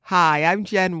Hi, I'm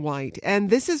Jen White, and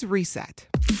this is Reset.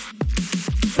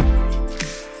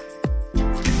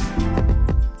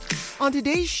 On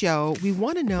today's show, we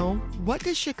want to know, what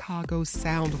does Chicago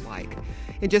sound like?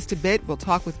 In just a bit, we'll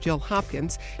talk with Jill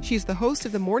Hopkins. She's the host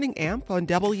of the Morning Amp on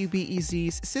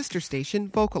WBEZ's sister station,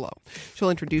 Vocalo. She'll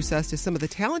introduce us to some of the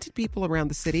talented people around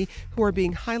the city who are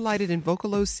being highlighted in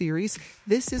Vocalo's series,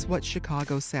 This Is What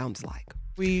Chicago Sounds Like.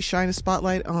 We shine a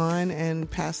spotlight on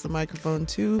and pass the microphone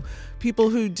to people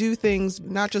who do things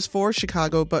not just for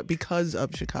Chicago, but because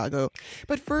of Chicago.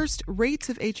 But first, rates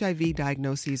of HIV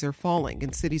diagnoses are falling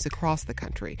in cities across the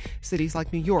country. Cities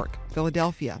like New York,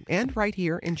 Philadelphia, and right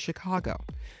here in Chicago.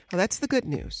 Well, that's the good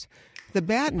news. The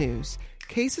bad news,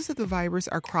 cases of the virus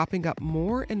are cropping up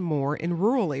more and more in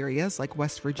rural areas like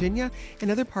West Virginia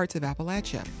and other parts of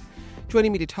Appalachia.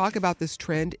 Joining me to talk about this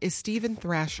trend is Stephen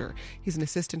Thrasher. He's an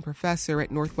assistant professor at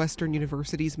Northwestern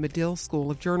University's Medill School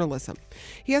of Journalism.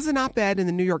 He has an op-ed in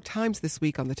the New York Times this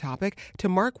week on the topic to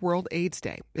mark World AIDS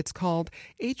Day. It's called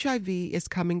HIV is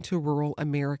Coming to Rural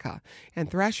America.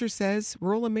 And Thrasher says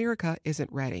rural America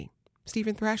isn't ready.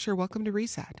 Stephen Thrasher, welcome to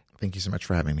Reset. Thank you so much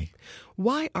for having me.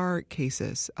 Why are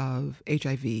cases of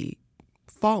HIV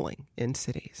falling in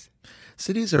cities?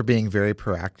 Cities are being very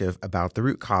proactive about the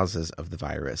root causes of the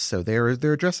virus. So they're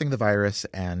addressing the virus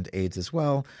and AIDS as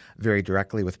well very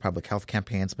directly with public health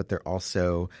campaigns, but they're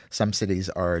also, some cities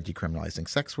are decriminalizing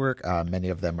sex work. Many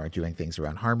of them are doing things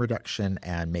around harm reduction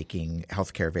and making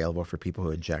healthcare available for people who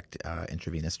inject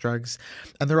intravenous drugs.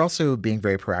 And they're also being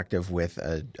very proactive with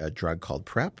a drug called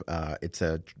PrEP. It's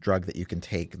a drug that you can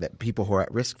take, that people who are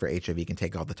at risk for HIV can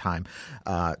take all the time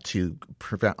to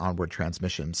prevent onward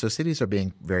transmission. So cities are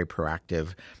being very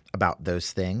proactive about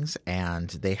those things, and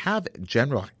they have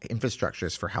general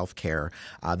infrastructures for healthcare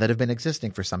that have been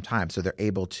existing for some time, so they're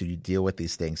able to deal with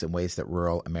these things in ways that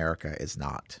rural America is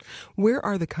not. Where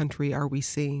are we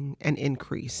seeing an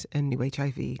increase in new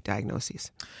HIV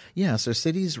diagnoses? Yeah, so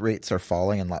cities' rates are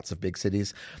falling in lots of big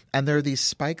cities, and there are these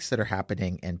spikes that are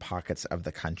happening in pockets of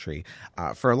the country.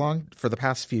 For the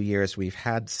past few years, we've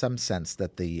had some sense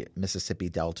that the Mississippi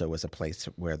Delta was a place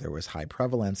where there was high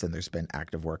prevalence, and there's been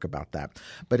active work about that.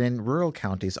 But in rural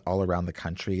counties all around the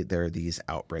country, there are these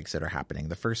outbreaks that are happening.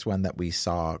 The first one that we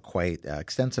saw quite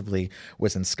extensively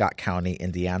was in Scott County,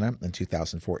 Indiana, in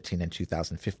 2014 and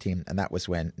 2015, and that was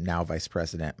when now Vice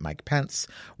President Mike Pence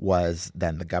was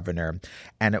then the governor.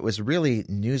 And it was really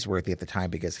newsworthy at the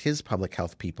time because his public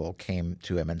health people came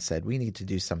to him and said, we need to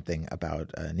do something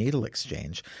about needle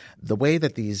exchange. The way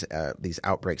that these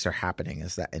outbreaks are happening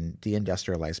is that in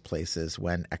deindustrialized places,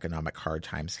 when economic hard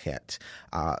times hit,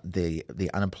 the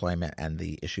unemployment and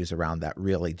the issues around that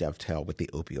really dovetail with the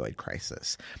opioid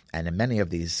crisis. And in many of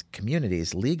these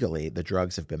communities, legally, the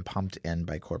drugs have been pumped in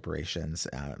by corporations.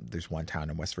 There's one town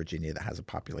in West Virginia that has a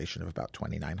population of about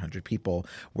 2,900 people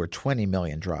where 20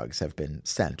 million drugs have been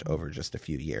sent over just a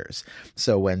few years.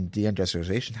 So when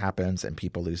deindustrialization happens and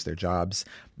people lose their jobs,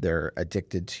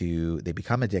 they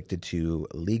become addicted to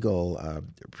legal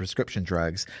prescription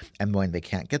drugs. And when they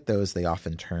can't get those, they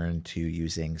often turn to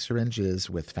using syringes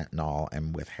with fentanyl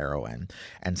and with heroin.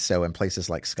 And so in places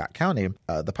like Scott County,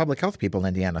 the public health people in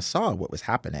Indiana saw what was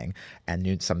happening and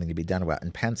knew something to be done about it.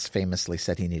 And Pence famously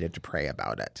said he needed to pray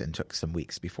about it and took some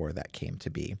weeks before that came to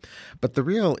be. But the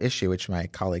real issue, which my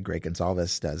colleague Greg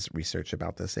Gonzalez does research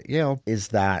about this at Yale, is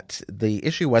that the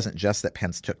issue wasn't just that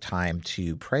Pence took time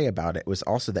to pray about it. It was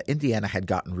also that Indiana had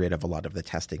gotten rid of a lot of the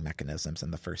testing mechanisms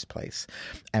in the first place.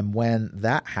 And when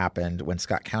that happened, when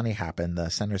Scott County happened, the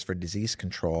Centers for Disease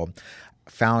Control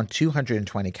found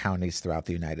 220 counties throughout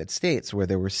the United States where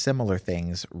there were similar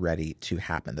things ready to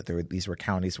happen, that these were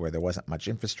counties where there wasn't much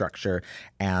infrastructure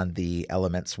and the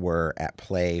elements were at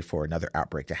play for another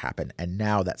outbreak to happen. And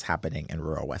now that's happening in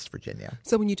rural West Virginia.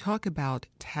 So when you talk about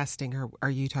testing, are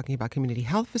you talking about community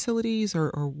health facilities or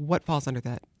what falls under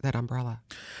that umbrella?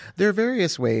 There are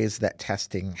various ways that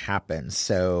testing happens.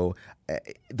 So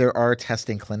there are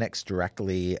testing clinics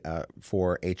directly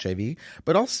for HIV,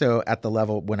 but also at the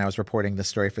level, when I was reporting the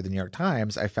story for the New York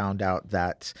Times, I found out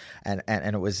that, and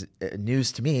it was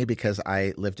news to me because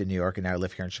I lived in New York and now I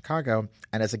live here in Chicago.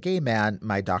 And as a gay man,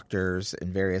 my doctors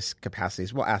in various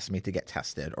capacities will ask me to get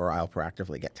tested, or I'll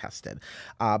proactively get tested.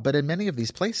 But in many of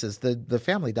these places, the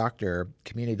family doctor,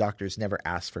 community doctors never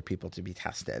ask for people to be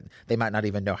tested. They might not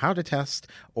even know how to test,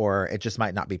 or it just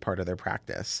might not be part of their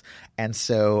practice. And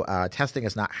so testing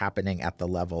is not happening at the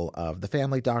level of the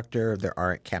family doctor. There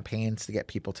aren't campaigns to get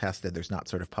people tested. There's not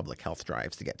sort of public health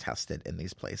drives to get tested in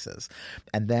these places.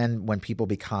 And then when people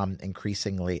become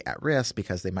increasingly at risk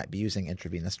because they might be using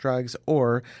intravenous drugs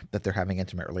or that they're having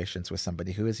intimate relations with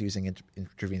somebody who is using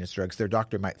intravenous drugs, their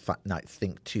doctor might not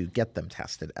think to get them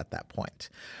tested at that point.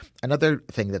 Another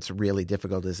thing that's really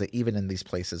difficult is that even in these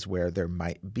places where there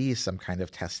might be some kind of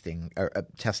testing or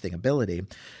testing ability,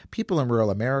 people in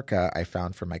rural America, I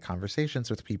found from my conversations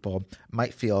with people,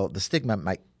 might feel the stigma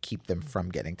might keep them from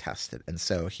getting tested. And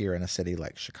so here in a city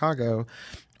like Chicago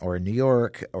or New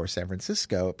York or San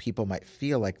Francisco, people might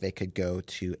feel like they could go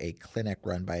to a clinic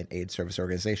run by an AIDS service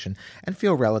organization and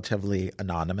feel relatively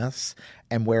anonymous.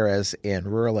 And whereas in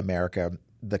rural America,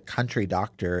 the country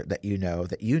doctor that you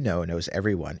know knows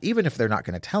everyone, even if they're not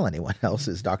going to tell anyone else,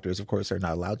 as doctors, of course, are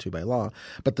not allowed to by law.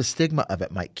 But the stigma of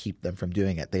it might keep them from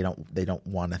doing it. They don't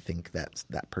want to think that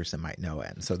that person might know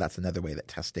it. And so that's another way that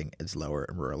testing is lower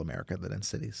in rural America than in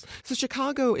cities. So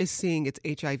Chicago is seeing its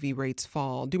HIV rates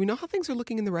fall. Do we know how things are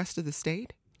looking in the rest of the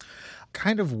state?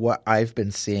 Kind of what I've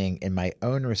been seeing in my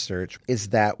own research is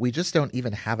that we just don't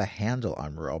even have a handle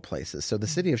on rural places. So the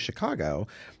city of Chicago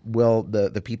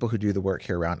the people who do the work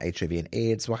here around HIV and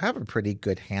AIDS will have a pretty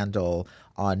good handle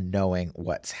on knowing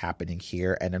what's happening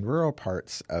here. And in rural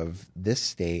parts of this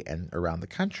state and around the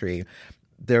country,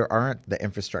 there aren't the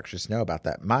infrastructures to know about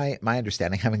that. My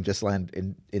understanding, having just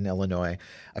landed in Illinois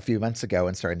a few months ago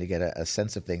and starting to get a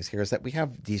sense of things here, is that we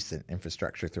have decent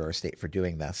infrastructure through our state for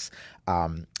doing this.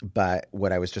 But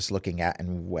what I was just looking at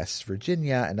in West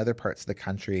Virginia and other parts of the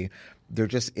country, there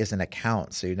just isn't a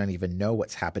count, so you don't even know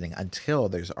what's happening until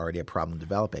there's already a problem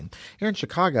developing. Here in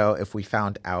Chicago, if we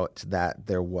found out that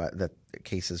that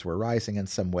cases were rising in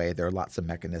some way, there are lots of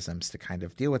mechanisms to kind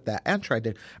of deal with that and try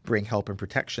to bring help and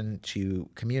protection to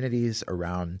communities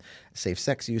around safe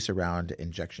sex use, around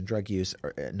injection drug use,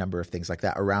 or a number of things like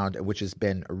that around, which has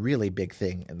been a really big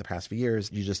thing in the past few years.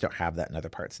 You just don't have that in other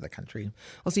parts of the country.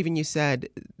 Well, Stephen, you said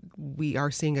we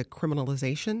are seeing a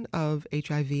criminalization of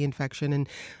HIV infection, and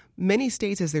many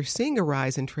states, as they're seeing a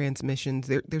rise in transmissions,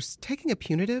 they're taking a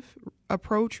punitive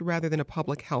approach rather than a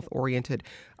public health-oriented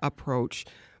approach.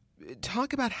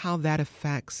 Talk about how that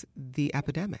affects the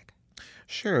epidemic.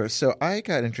 Sure. So I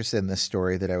got interested in this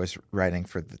story that I was writing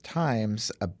for the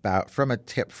Times from a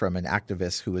tip from an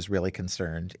activist who was really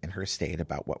concerned in her state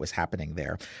about what was happening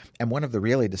there. And one of the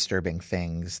really disturbing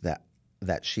things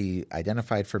that she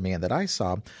identified for me and that I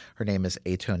saw, her name is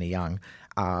Tony Young,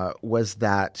 was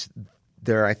that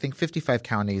there are, I think, 55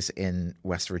 counties in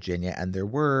West Virginia, and there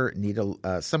were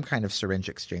some kind of syringe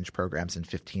exchange programs in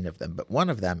 15 of them. But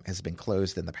one of them has been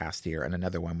closed in the past year, and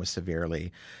another one was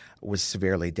severely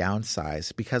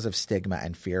downsized because of stigma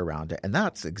and fear around it. And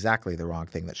that's exactly the wrong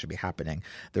thing that should be happening.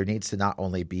 There needs to not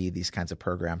only be these kinds of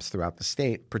programs throughout the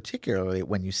state, particularly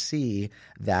when you see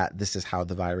that this is how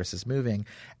the virus is moving,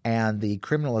 and the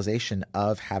criminalization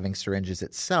of having syringes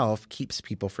itself keeps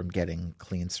people from getting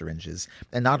clean syringes,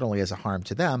 and not only as a harm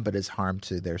to them, but as harm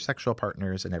to their sexual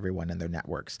partners and everyone in their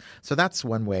networks. So that's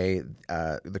one way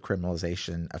the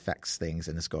criminalization affects things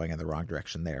and is going in the wrong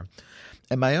direction there.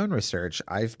 In my own research,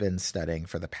 I've been studying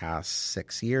for the past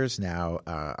 6 years now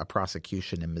a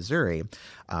prosecution in Missouri,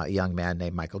 a young man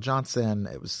named Michael Johnson.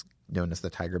 It was known as the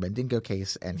Tiger Mandingo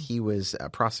case, and he was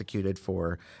prosecuted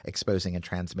for exposing and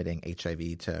transmitting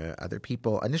HIV to other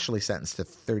people, initially sentenced to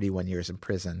 31 years in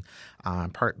prison.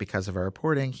 In part because of our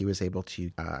reporting, he was able to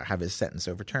have his sentence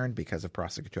overturned because of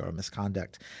prosecutorial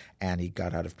misconduct, and he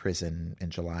got out of prison in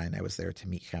July, and I was there to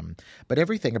meet him. But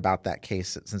everything about that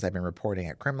case, since I've been reporting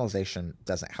it, criminalization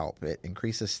doesn't help. It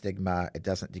increases stigma. It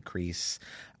doesn't decrease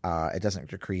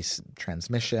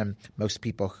transmission. Most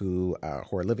people who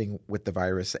are living with the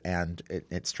virus and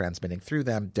it's transmitting through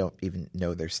them don't even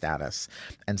know their status.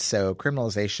 And so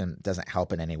criminalization doesn't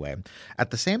help in any way. At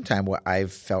the same time, what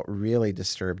I've felt really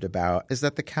disturbed about is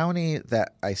that the county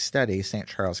that I study, St.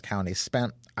 Charles County,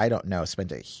 spent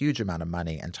a huge amount of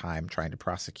money and time trying to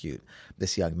prosecute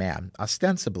this young man.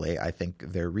 Ostensibly, I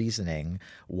think their reasoning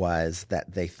was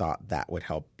that they thought that would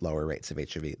help lower rates of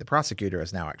HIV. The prosecutor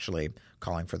is now actually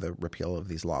calling for the repeal of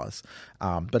these laws.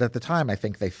 But at the time, I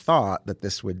think they thought that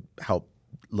this would help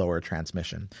lower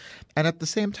transmission. And at the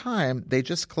same time, they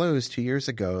just closed 2 years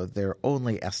ago their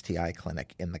only STI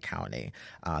clinic in the county.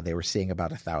 They were seeing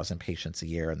about 1,000 patients a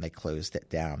year, and they closed it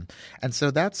down. And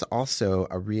so that's also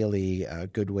a really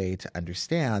good way to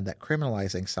understand that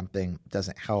criminalizing something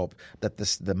doesn't help, that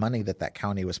the money that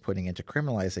county was putting into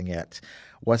criminalizing it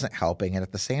wasn't helping. And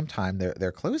at the same time,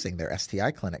 they're closing their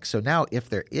STI clinics. So now if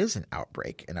there is an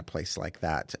outbreak in a place like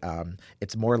that,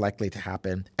 it's more likely to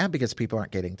happen. And because people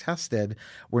aren't getting tested,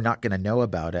 we're not going to know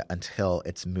about it until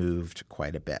it's moved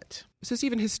quite a bit. So,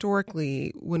 Stephen,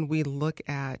 historically, when we look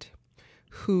at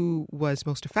who was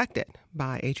most affected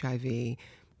by HIV, it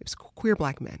was queer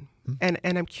Black men. Mm-hmm.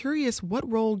 And I'm curious, what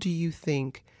role do you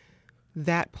think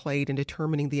that played in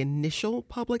determining the initial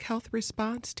public health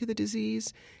response to the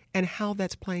disease and how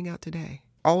that's playing out today?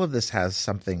 All of this has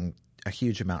a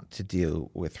huge amount to do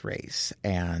with race.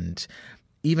 And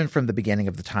even from the beginning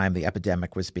of the time the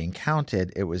epidemic was being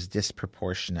counted, it was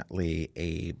disproportionately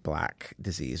a Black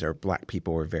disease, or Black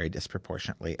people were very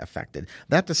disproportionately affected.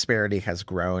 That disparity has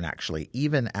grown, actually,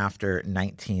 even after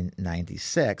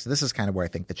 1996. This is kind of where I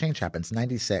think the change happens.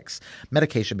 96,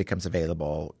 medication becomes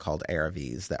available called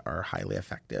ARVs that are highly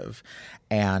effective.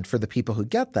 And for the people who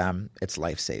get them, it's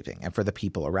life-saving. And for the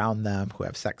people around them who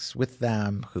have sex with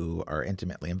them, who are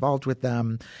intimately involved with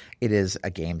them, it is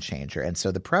a game changer. And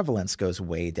so the prevalence goes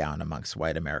way down amongst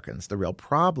white Americans. The real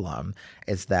problem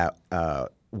is that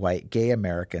white gay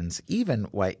Americans, even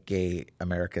white gay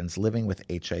Americans living with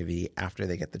HIV after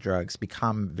they get the drugs,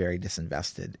 become very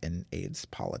disinvested in AIDS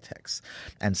politics.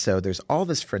 And so there's all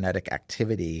this frenetic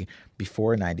activity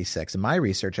before 96. In my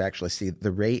research, I actually see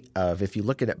the rate of, if you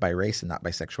look at it by race and not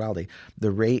by sexuality,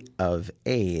 the rate of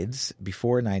AIDS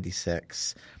before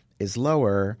 96 is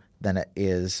lower than it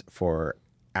is for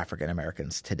African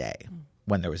Americans today.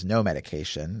 When there was no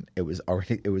medication, it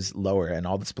was lower in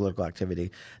all this political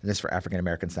activity than this for African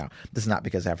Americans now. This is not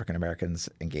because African Americans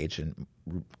engage in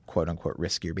quote unquote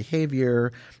riskier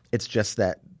behavior. It's just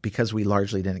that because we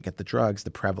largely didn't get the drugs,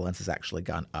 the prevalence has actually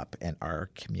gone up in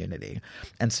our community.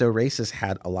 And so race has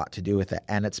had a lot to do with it.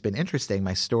 And it's been interesting.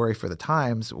 My story for the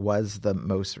Times was the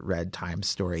most read Times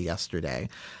story yesterday,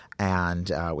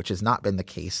 and which has not been the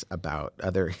case about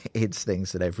other AIDS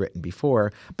things that I've written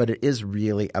before, but it is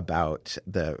really about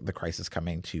the crisis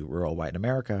coming to rural white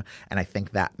America, and I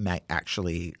think that might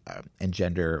actually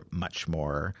engender much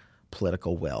more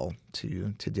political will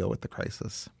to deal with the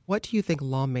crisis. What do you think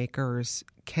lawmakers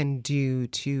can do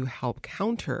to help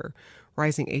counter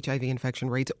rising HIV infection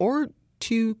rates, or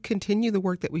to continue the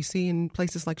work that we see in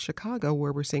places like Chicago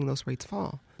where we're seeing those rates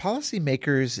fall?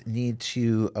 Policymakers need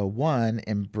to, one,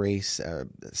 embrace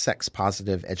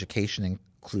sex-positive education,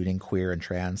 including queer and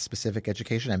trans-specific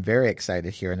education. I'm very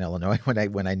excited here in Illinois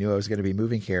when I knew I was going to be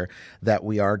moving here that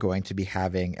we are going to be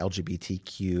having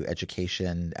LGBTQ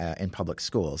education in public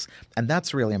schools. And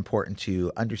that's really important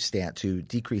to understand, to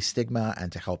decrease stigma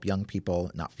and to help young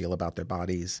people not feel about their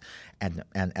bodies and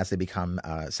as they become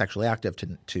sexually active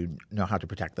to know how to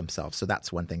protect themselves. So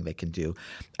that's one thing they can do.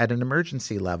 At an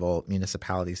emergency level,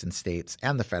 municipalities and states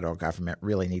and the federal government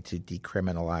really need to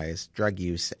decriminalize drug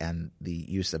use and the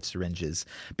use of syringes,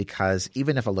 because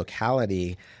even if a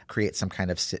locality creates some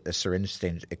kind of a syringe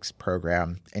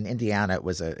program, in Indiana it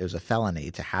was a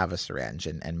felony to have a syringe,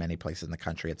 and many places in the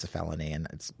country it's a felony and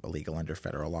it's illegal under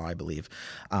federal law, I believe.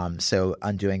 So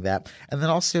undoing that, and then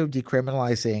also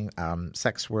decriminalizing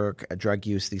sex work, drug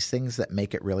use, these things that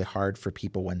make it really hard for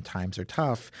people when times are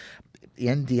tough.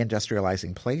 In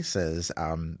deindustrializing places,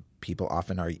 people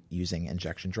often are using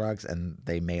injection drugs, and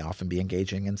they may often be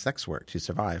engaging in sex work to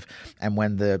survive. And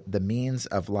when the means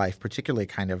of life, particularly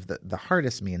kind of the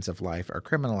hardest means of life, are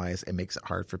criminalized, it makes it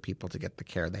hard for people to get the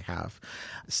care they have.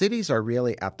 Cities are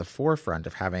really at the forefront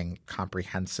of having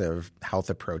comprehensive health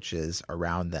approaches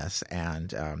around this,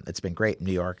 and it's been great.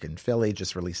 New York and Philly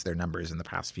just released their numbers in the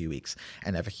past few weeks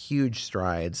and have huge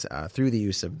strides through the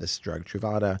use of this drug,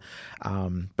 Truvada.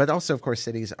 But also, of course,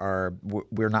 cities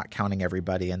we're not counting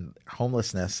everybody, and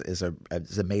homelessness is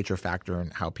a major factor in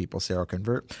how people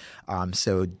seroconvert.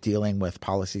 So dealing with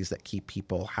policies that keep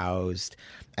people housed.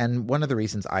 And one of the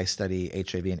reasons I study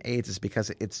HIV and AIDS is because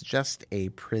it's just a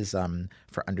prism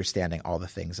for understanding all the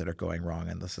things that are going wrong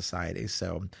in the society.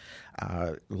 So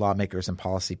lawmakers and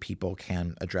policy people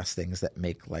can address things that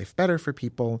make life better for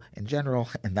people in general,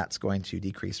 and that's going to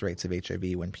decrease rates of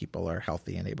HIV when people are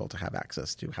healthy and able to have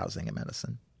access to housing and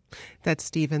medicine. That's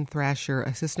Stephen Thrasher,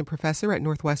 assistant professor at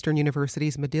Northwestern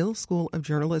University's Medill School of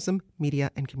Journalism,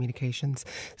 Media, and Communications.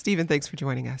 Stephen, thanks for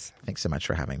joining us. Thanks so much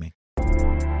for having me.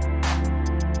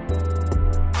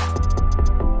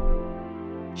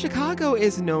 Chicago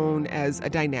is known as a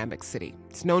dynamic city.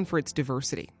 It's known for its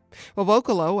diversity. Well,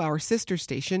 Vocalo, our sister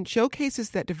station,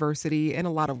 showcases that diversity in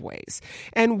a lot of ways.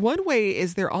 And one way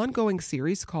is their ongoing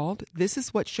series called This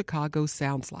Is What Chicago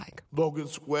Sounds Like. Logan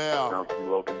Square. I'm from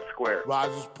Logan Square.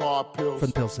 Rogers Park, Pilsen.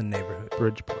 From Pilsen neighborhood.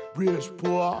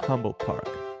 Bridgeport. Humboldt Park.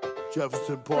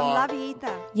 Jefferson Park.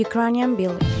 Ukrainian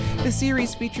Village. The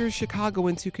series features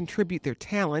Chicagoans who contribute their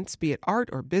talents, be it art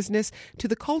or business, to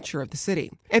the culture of the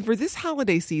city. And for this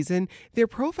holiday season, they're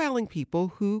profiling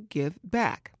people who give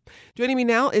back. Joining me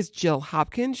now is Jill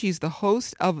Hopkins. She's the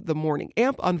host of The Morning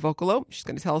Amp on Vocalo. She's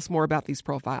going to tell us more about these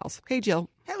profiles. Hey, Jill.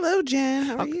 Hello, Jen.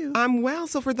 How are you? I'm well.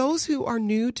 So for those who are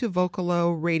new to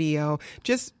Vocalo Radio,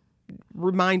 just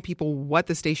remind people what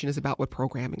the station is about, what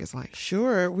programming is like.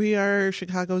 Sure. We are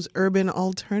Chicago's urban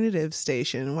alternative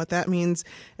station. What that means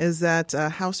is that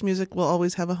house music will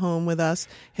always have a home with us,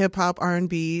 hip-hop,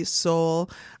 R&B, soul,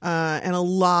 and a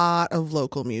lot of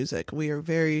local music. We are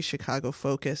very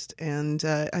Chicago-focused, and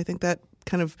I think that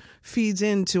kind of feeds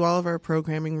into all of our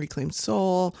programming, Reclaim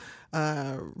Soul,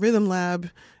 Rhythm Lab,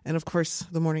 and of course,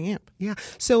 The Morning Amp. Yeah.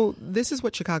 So this is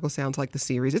what Chicago sounds like, the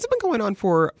series. It's been going on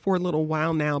for a little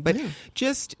while now, but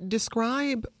just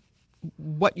describe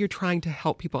what you're trying to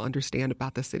help people understand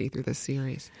about the city through this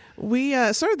series. We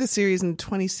started this series in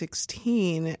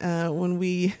 2016 when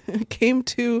we came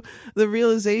to the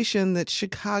realization that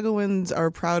Chicagoans are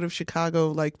proud of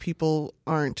Chicago like people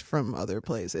aren't from other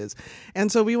places.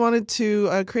 And so we wanted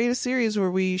to create a series where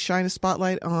we shine a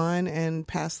spotlight on and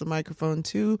pass the microphone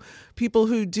to people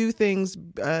who do things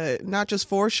not just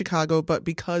for Chicago, but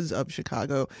because of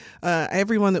Chicago.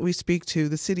 Everyone that we speak to,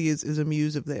 the city is a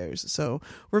muse of theirs. So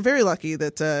we're very lucky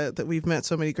that we've met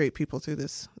so many great people through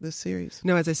this series.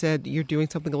 No, as I said, you're doing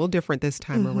something a little different this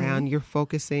time around. You're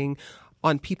focusing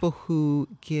on people who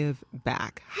give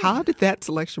back. How did that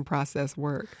selection process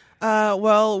work?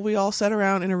 Well, we all sat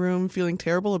around in a room feeling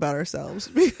terrible about ourselves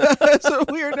because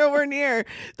we are nowhere near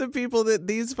the people that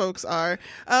these folks are.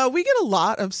 We get a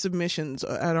lot of submissions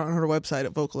on our website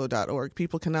at vocalo.org.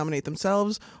 People can nominate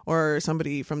themselves or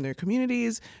somebody from their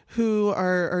communities who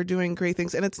are doing great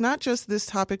things. And it's not just this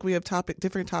topic. We have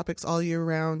different topics all year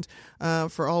round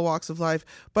for all walks of life.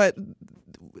 But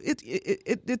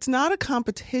it's not a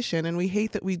competition, and we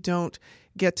hate that we don't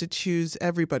get to choose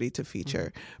everybody to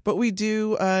feature. But we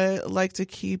do like to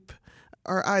keep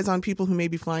our eyes on people who may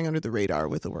be flying under the radar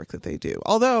with the work that they do.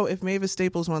 Although, if Mavis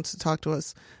Staples wants to talk to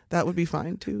us, that would be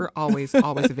fine, too. We're always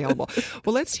available.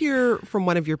 Well, let's hear from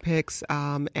one of your picks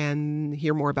and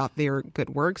hear more about their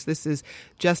good works. This is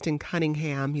Justin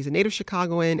Cunningham. He's a native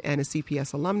Chicagoan and a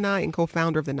CPS alumni and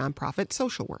co-founder of the nonprofit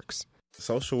Social Works.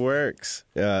 Social Works,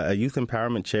 a youth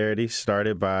empowerment charity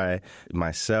started by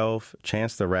myself,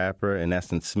 Chance the Rapper, and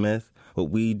Eston Smith. What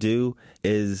we do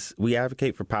is we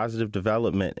advocate for positive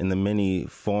development in the many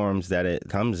forms that it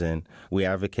comes in. We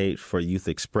advocate for youth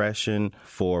expression,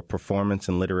 for performance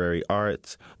and literary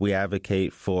arts. We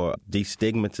advocate for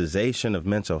destigmatization of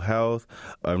mental health,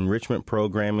 enrichment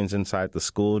programming inside the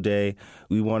school day.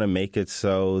 We want to make it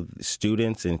so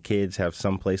students and kids have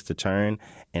some place to turn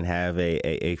and have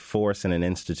a force and an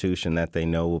institution that they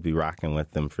know will be rocking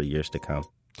with them for years to come.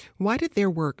 Why did their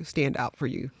work stand out for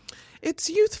you?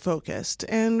 It's youth focused,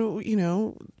 and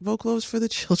Vocalo is for the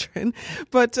children.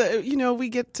 But we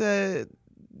get to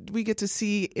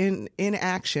see in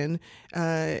action two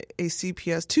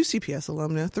CPS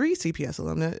alumna, 3 CPS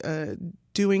alumna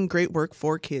doing great work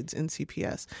for kids in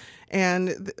CPS.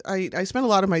 And I spend a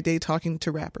lot of my day talking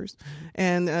to rappers,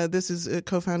 and this is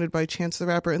co-founded by Chance the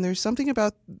Rapper. And there's something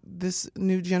about this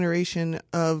new generation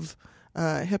of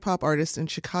hip-hop artists in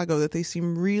Chicago that they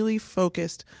seem really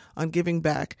focused on giving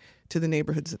back to the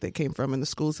neighborhoods that they came from and the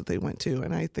schools that they went to.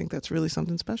 And I think that's really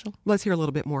something special. Let's hear a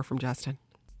little bit more from Justin.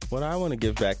 What I want to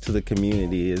give back to the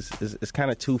community is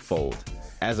kind of twofold.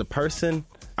 As a person,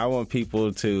 I want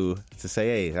people to say,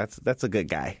 hey, that's a good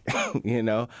guy,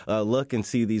 look and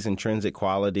see these intrinsic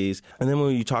qualities. And then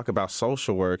when you talk about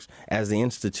Social Works as the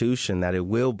institution that it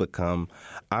will become,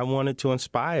 I wanted to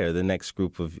inspire the next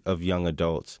group of young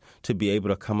adults to be able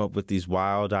to come up with these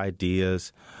wild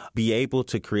ideas, be able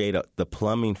to create the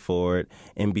plumbing for it,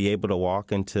 and be able to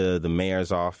walk into the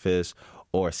mayor's office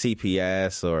or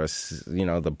CPS or,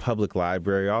 the public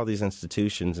library, all these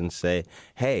institutions and say,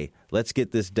 hey, let's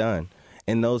get this done.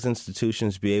 And those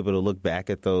institutions be able to look back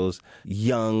at those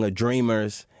young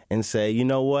dreamers and say, you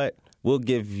know what? We'll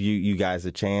give you guys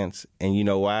a chance. And you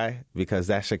know why? Because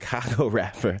that Chicago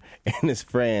rapper and his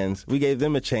friends, we gave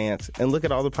them a chance. And look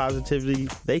at all the positivity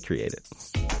they created.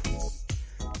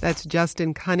 That's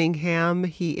Justin Cunningham.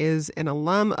 He is an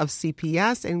alum of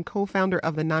CPS and co-founder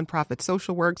of the nonprofit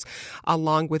Social Works,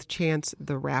 along with Chance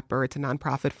the Rapper. It's a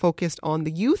nonprofit focused on the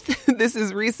youth. This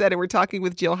is Reset, and we're talking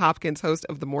with Jill Hopkins, host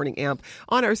of The Morning Amp,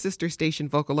 on our sister station,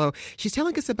 Vocalo. She's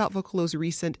telling us about Vocalo's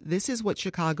recent This Is What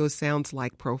Chicago Sounds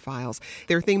Like profiles.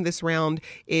 Their theme this round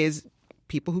is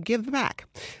people who give back.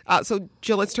 So,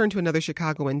 Jill, let's turn to another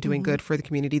Chicagoan doing good for the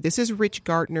community. This is Rich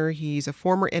Gardner. He's a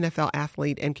former NFL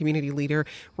athlete and community leader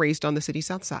raised on the city's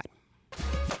South Side.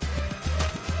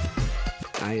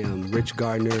 I am Rich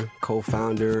Gardner,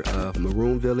 co-founder of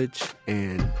Maroon Village,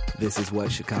 and this is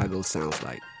what Chicago sounds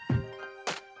like.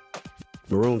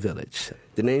 Maroon Village.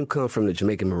 The name comes from the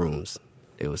Jamaican Maroons.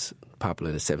 It was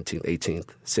popular in the 17th, 18th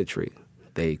century.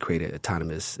 They created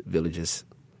autonomous villages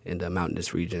in the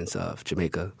mountainous regions of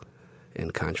Jamaica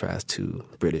in contrast to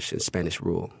British and Spanish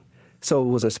rule. So it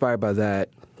was inspired by that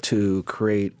to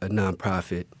create a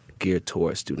nonprofit geared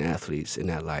towards student athletes in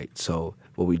that light. So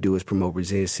what we do is promote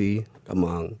resiliency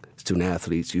among student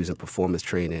athletes using performance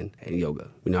training and yoga.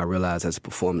 I realize as a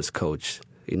performance coach,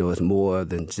 it's more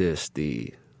than just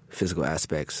the physical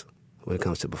aspects when it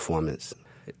comes to performance.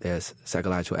 There's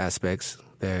psychological aspects.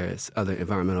 There's other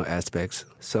environmental aspects.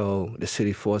 So the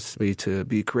city forced me to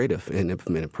be creative and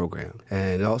implement a program.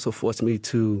 And it also forced me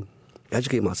to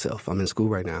educate myself. I'm in school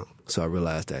right now. So I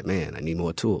realized that, I need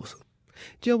more tools.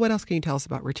 Jill, what else can you tell us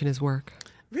about Rich and his work?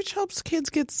 Rich helps kids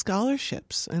get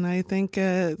scholarships, and I think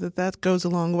that goes a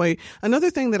long way.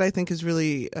 Another thing that I think is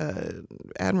really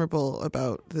admirable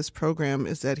about this program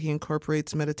is that he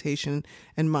incorporates meditation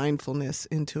and mindfulness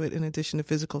into it in addition to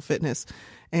physical fitness.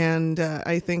 And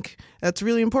I think that's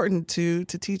really important to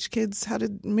teach kids how to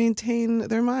maintain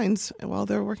their minds while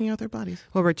they're working out their bodies.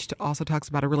 Well, Rich also talks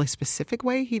about a really specific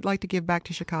way he'd like to give back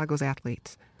to Chicago's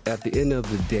athletes. At the end of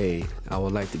the day, I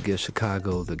would like to give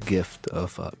Chicago the gift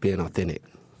of being authentic.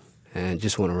 And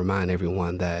just want to remind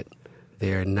everyone that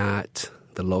they're not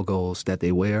the logos that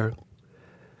they wear.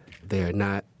 They're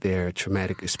not their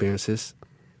traumatic experiences.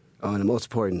 And the most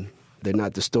important, they're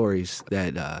not the stories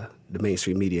that the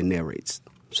mainstream media narrates.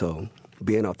 So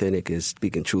being authentic is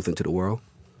speaking truth into the world.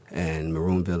 And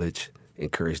Maroon Village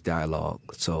encourage dialogue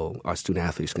so our student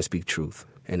athletes can speak truth.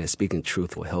 And that speaking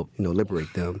truth will help,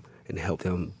 liberate them and help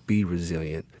them be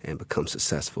resilient and become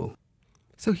successful.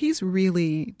 So he's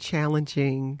really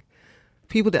challenging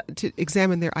people to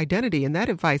examine their identity, and that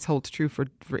advice holds true for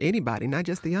anybody, not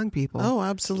just the young people. Oh,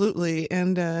 absolutely.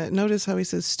 And notice how he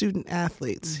says student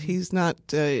athletes. Mm-hmm. He's not,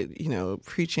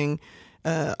 preaching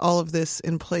all of this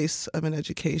in place of an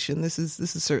education. This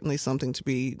is certainly something to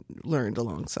be learned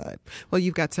alongside. Well,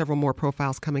 you've got several more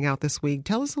profiles coming out this week.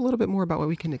 Tell us a little bit more about what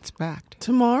we can expect.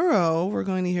 Tomorrow, we're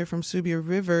going to hear from Subia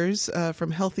Rivers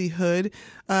from Healthy Hood.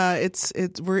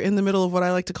 We're in the middle of what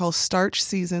I like to call starch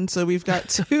season, so we've got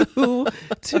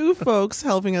two folks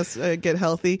helping us get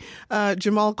healthy.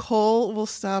 Jamal Cole will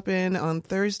stop in on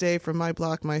Thursday from My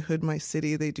Block, My Hood, My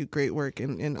City. They do great work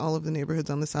in all of the neighborhoods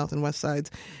on the south and west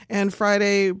sides. And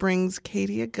Friday brings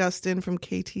Katie Augustin from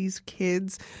KT's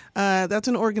Kids. That's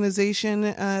an organization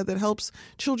that helps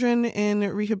children in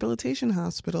rehabilitation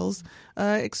hospitals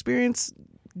experience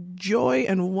joy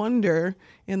and wonder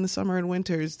in the summer and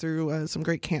winters through some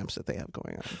great camps that they have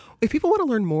going on. If people want to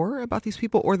learn more about these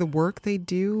people or the work they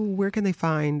do, where can they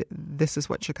find This Is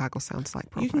What Chicago Sounds Like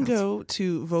profiles? You can go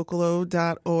to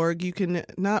vocalo.org. You can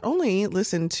not only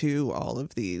listen to all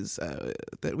of these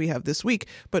that we have this week,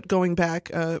 but going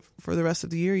back for the rest of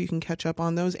the year, you can catch up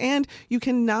on those. And you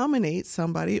can nominate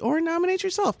somebody or nominate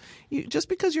yourself. Just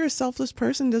because you're a selfless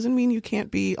person doesn't mean you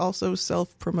can't be also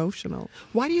self-promotional.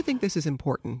 Why do you think this is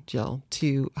important, Jill,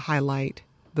 to highlight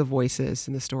the voices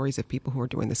and the stories of people who are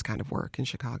doing this kind of work in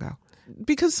Chicago?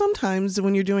 Because sometimes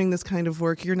when you're doing this kind of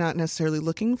work, you're not necessarily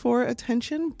looking for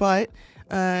attention, but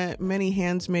many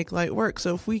hands make light work.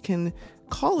 So if we can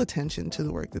call attention to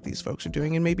the work that these folks are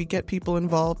doing and maybe get people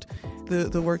involved,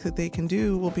 the work that they can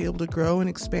do, we'll be able to grow and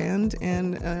expand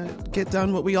and get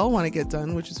done what we all want to get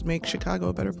done, which is make Chicago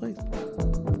a better place.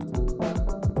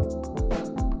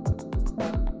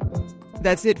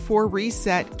 That's it for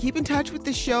Reset. Keep in touch with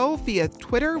the show via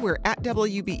Twitter. We're at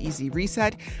WBEZ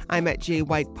Reset. I'm at J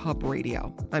White Pub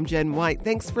Radio. I'm Jen White.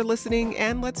 Thanks for listening,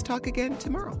 and let's talk again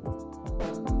tomorrow.